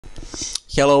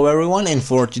Hello everyone, and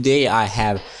for today I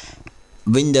have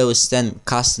Windows 10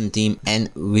 custom theme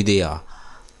Nvidia.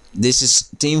 This is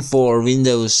theme for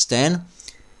Windows 10,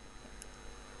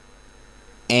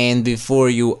 and before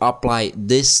you apply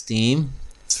this theme,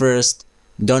 first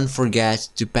don't forget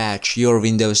to patch your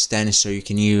Windows 10 so you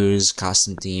can use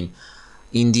custom theme.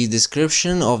 In the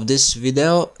description of this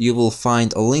video you will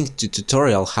find a link to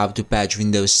tutorial how to patch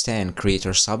Windows 10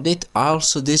 Creators Update.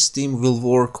 Also, this theme will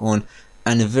work on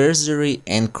Anniversary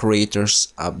and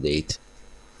Creators Update.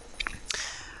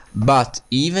 But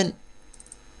even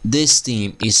this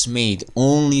theme is made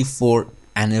only for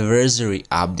Anniversary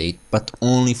Update, but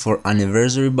only for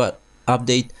Anniversary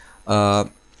Update.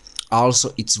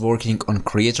 Also, it's working on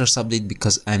Creators Update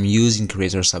because I'm using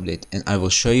Creators Update, and I will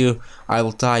show you. I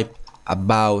will type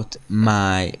about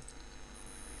my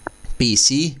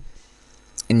PC,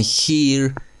 and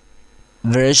here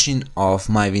version of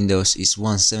my Windows is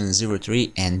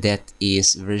 1703, and that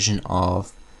is version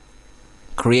of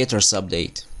Creators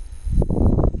Update.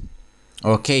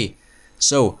 Okay,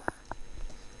 so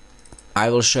I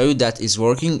will show you that is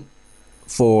working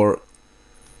for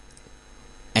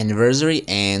Anniversary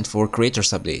and for Creators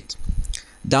Update.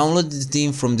 Download the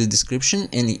theme from the description,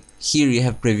 and here you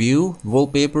have preview,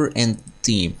 wallpaper and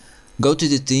theme. Go to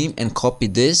the theme and copy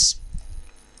this.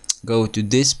 Go to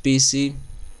this PC,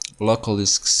 local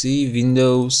disk C,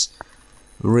 Windows,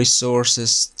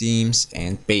 resources, themes,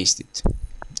 and paste it.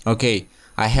 Okay,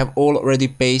 I have already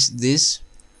pasted this,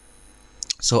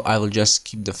 so I will just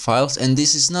keep the files. And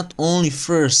this is not only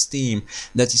first theme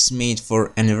that is made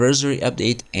for Anniversary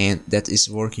Update and that is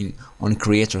working on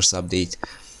Creators Update.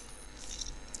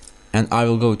 And I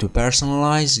will go to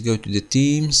personalize, go to the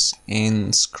themes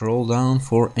and scroll down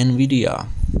for Nvidia.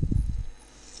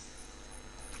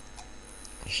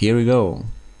 Here we go.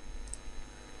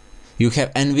 You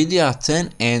have Nvidia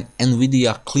 10 and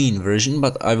Nvidia clean version,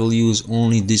 but I will use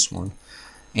only this one.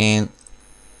 And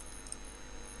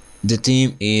the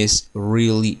theme is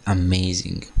really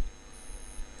amazing.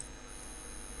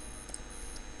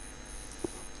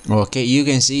 Okay, you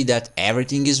can see that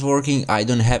everything is working. I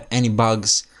don't have any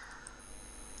bugs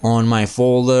on my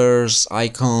folders,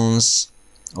 icons,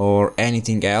 or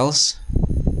anything else.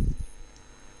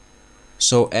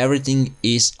 So everything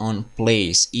is on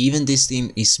place. Even this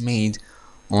theme is made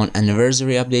on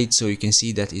Anniversary Update, so you can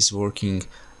see that it's working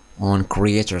on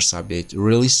Creators Update.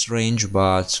 Really strange,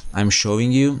 but I'm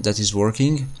showing you that is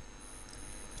working.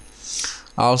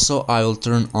 Also, I will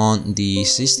turn on the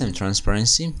system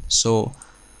transparency, so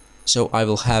I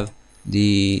will have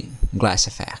the glass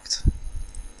effect.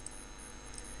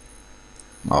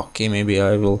 Okay, maybe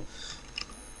I will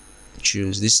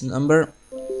choose this number,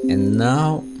 and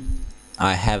now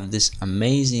I have this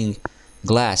amazing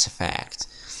glass effect.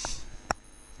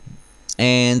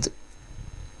 And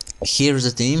here's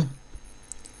the theme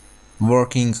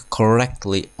working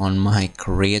correctly on my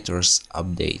Creators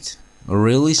Update.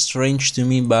 Really strange to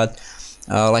me, but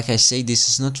like I say, this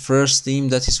is not first theme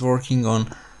that is working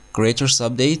on Creators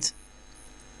Update.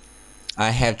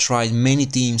 I have tried many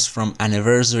themes from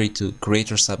Anniversary to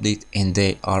Creators Update and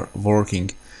they are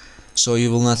working, so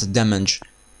you will not damage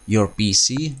your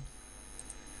PC.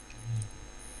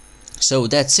 So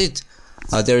that's it.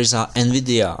 There is a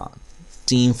Nvidia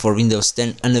theme for Windows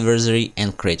 10 Anniversary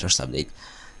and Creators Update.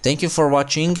 Thank you for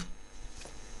watching.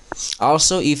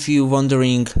 Also, if you're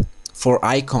wondering for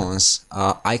icons,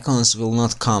 icons will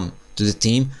not come to the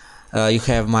theme. You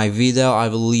have my video, I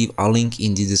will leave a link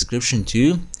in the description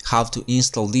too. How to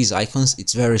install these icons,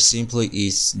 it's very simple.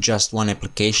 It's just one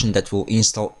application that will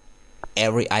install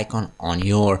every icon on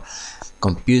your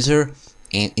computer,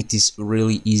 and it is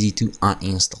really easy to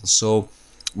uninstall. So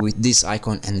with this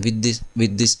icon and with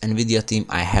this Nvidia theme,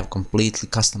 I have completely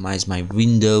customized my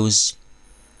Windows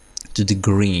to the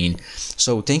green.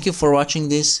 So thank you for watching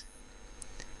this,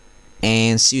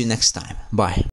 and see you next time. Bye.